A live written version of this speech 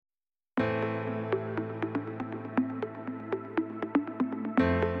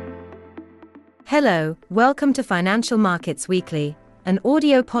Hello, welcome to Financial Markets Weekly, an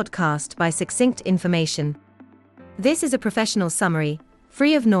audio podcast by Succinct Information. This is a professional summary,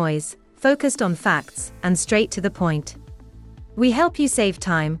 free of noise, focused on facts, and straight to the point. We help you save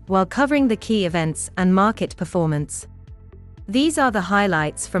time while covering the key events and market performance. These are the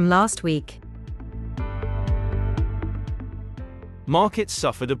highlights from last week. Markets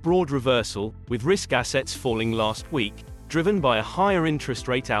suffered a broad reversal, with risk assets falling last week, driven by a higher interest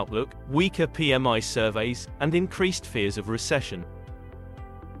rate outlook, weaker PMI surveys, and increased fears of recession.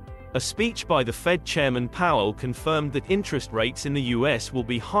 A speech by the Fed Chairman Powell confirmed that interest rates in the US will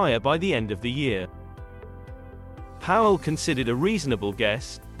be higher by the end of the year. Powell considered a reasonable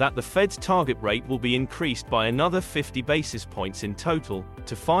guess that the Fed's target rate will be increased by another 50 basis points in total,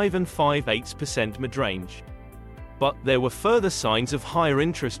 to 5 5/8% mid-range. But there were further signs of higher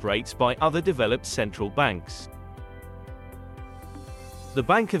interest rates by other developed central banks. The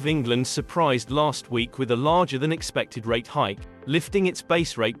Bank of England surprised last week with a larger-than-expected rate hike, lifting its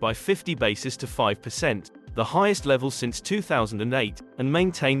base rate by 50 basis to 5%, the highest level since 2008, and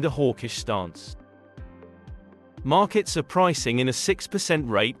maintained a hawkish stance. Markets are pricing in a 6%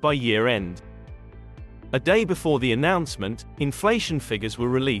 rate by year-end. A day before the announcement, inflation figures were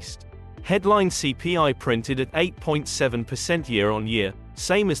released. Headline CPI printed at 8.7% year-on-year,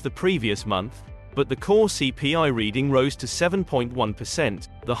 same as the previous month, but the core CPI reading rose to 7.1%,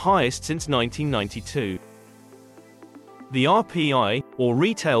 the highest since 1992. The RPI, or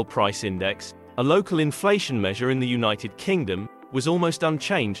Retail Price Index, a local inflation measure in the United Kingdom, was almost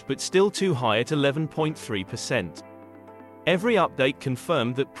unchanged but still too high at 11.3%. Every update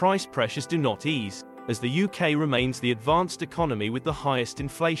confirmed that price pressures do not ease, as the UK remains the advanced economy with the highest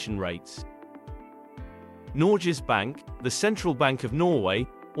inflation rates. Norges Bank, the central bank of Norway,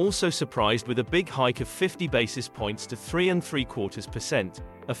 also surprised with a big hike of 50 basis points to 3.75%,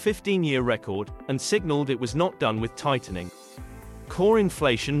 a 15-year record, and signaled it was not done with tightening. Core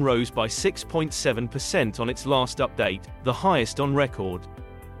inflation rose by 6.7% on its last update, the highest on record.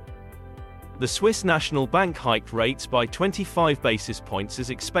 The Swiss National Bank hiked rates by 25 basis points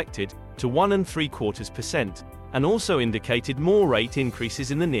as expected, to 1.75%, and also indicated more rate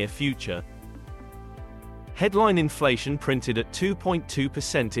increases in the near future. Headline inflation printed at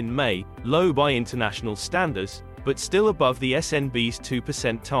 2.2% in May, low by international standards, but still above the SNB's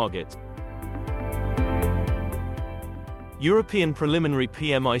 2% target. European preliminary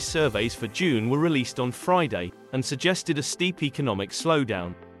PMI surveys for June were released on Friday, and suggested a steep economic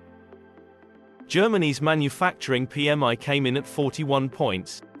slowdown. Germany's manufacturing PMI came in at 41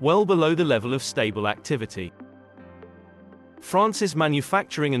 points, well below the level of stable activity. France's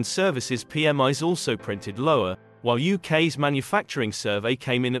manufacturing and services PMIs also printed lower, while UK's manufacturing survey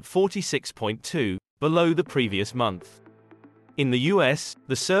came in at 46.2, below the previous month. In the US,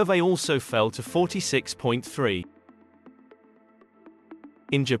 the survey also fell to 46.3.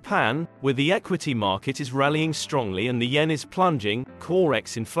 In Japan, where the equity market is rallying strongly and the yen is plunging, core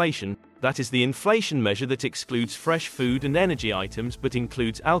ex-inflation, that is the inflation measure that excludes fresh food and energy items but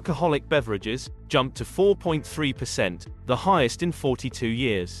includes alcoholic beverages, jumped to 4.3%, the highest in 42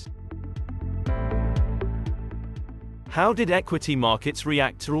 years. How did equity markets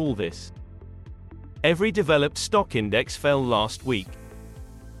react to all this? Every developed stock index fell last week.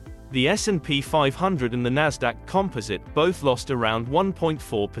 The S&P 500 and the Nasdaq Composite both lost around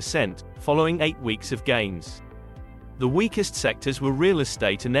 1.4%, following 8 weeks of gains. The weakest sectors were real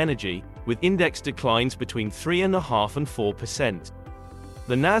estate and energy, with index declines between 3.5% and 4%.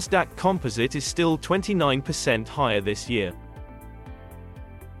 The Nasdaq Composite is still 29% higher this year.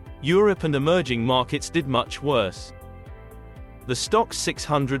 Europe and emerging markets did much worse. The Stoxx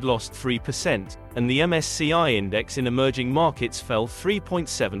 600 lost 3%, and the MSCI index in emerging markets fell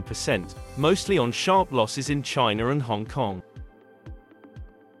 3.7%, mostly on sharp losses in China and Hong Kong.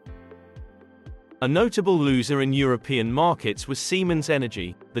 A notable loser in European markets was Siemens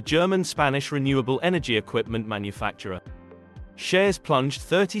Energy, the German-Spanish renewable energy equipment manufacturer. Shares plunged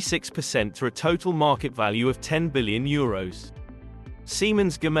 36% to a total market value of €10 billion.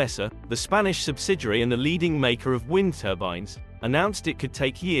 Siemens Gamesa, the Spanish subsidiary and a leading maker of wind turbines, announced it could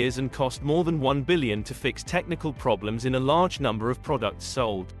take years and cost more than $1 billion to fix technical problems in a large number of products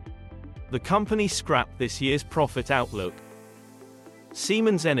sold. The company scrapped this year's profit outlook.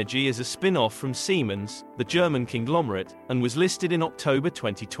 Siemens Energy is a spin-off from Siemens, the German conglomerate, and was listed in October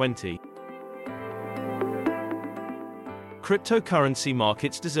 2020. Cryptocurrency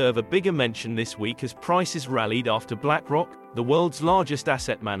markets deserve a bigger mention this week as prices rallied after BlackRock, the world's largest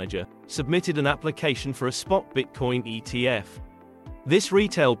asset manager, submitted an application for a spot Bitcoin ETF. This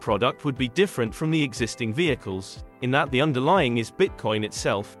retail product would be different from the existing vehicles, in that the underlying is Bitcoin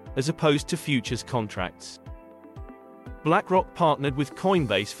itself, as opposed to futures contracts. BlackRock partnered with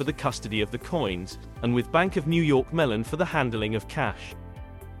Coinbase for the custody of the coins, and with Bank of New York Mellon for the handling of cash.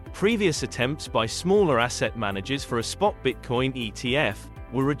 Previous attempts by smaller asset managers for a spot Bitcoin ETF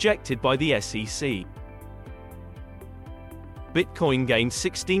were rejected by the SEC. Bitcoin gained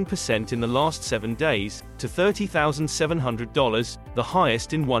 16% in the last 7 days, to $30,700, the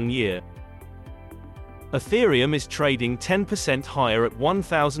highest in 1 year. Ethereum is trading 10% higher at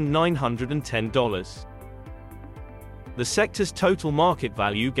 $1,910. The sector's total market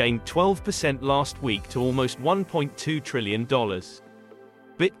value gained 12% last week to almost $1.2 trillion.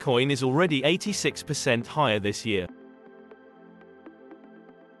 Bitcoin is already 86% higher this year.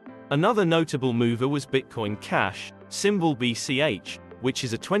 Another notable mover was Bitcoin Cash, symbol BCH, which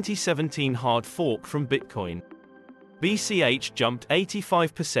is a 2017 hard fork from Bitcoin. BCH jumped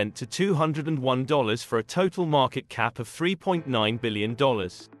 85% to $201 for a total market cap of $3.9 billion.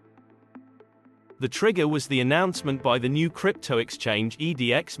 The trigger was the announcement by the new crypto exchange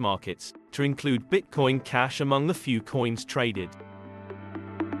EDX Markets to include Bitcoin Cash among the few coins traded.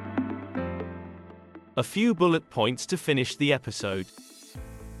 A few bullet points to finish the episode.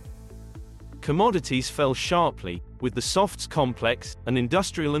 Commodities fell sharply, with the softs complex and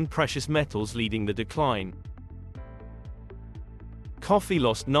industrial and precious metals leading the decline. Coffee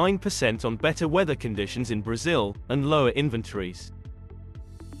lost 9% on better weather conditions in Brazil and lower inventories.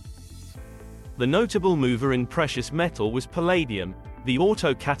 The notable mover in precious metal was palladium, the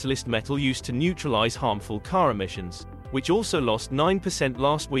auto-catalyst metal used to neutralize harmful car emissions, which also lost 9%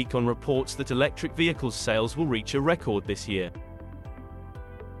 last week on reports that electric vehicles sales will reach a record this year.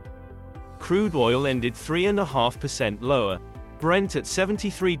 Crude oil ended 3.5% lower, Brent at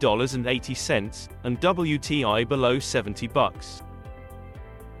 $73.80, and WTI below $70.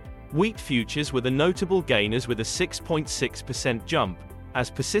 Wheat futures were the notable gainers with a 6.6% jump, as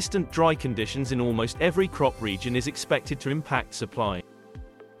persistent dry conditions in almost every crop region is expected to impact supply.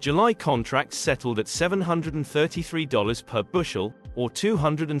 July contracts settled at $733 per bushel, or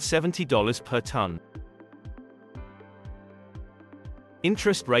 $270 per ton.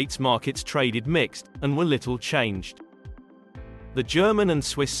 Interest rates markets traded mixed, and were little changed. The German and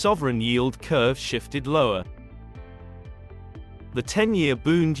Swiss sovereign yield curves shifted lower. The 10-year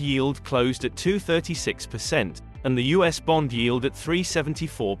Bund yield closed at 2.36%, and the US bond yield at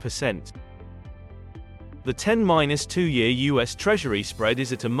 3.74%. The 10-2-year US Treasury spread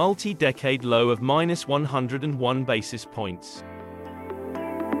is at a multi-decade low of -101 basis points.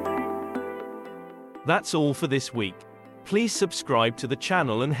 That's all for this week. Please subscribe to the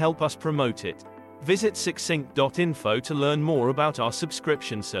channel and help us promote it. Visit succinct.info to learn more about our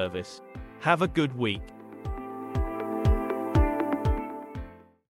subscription service. Have a good week.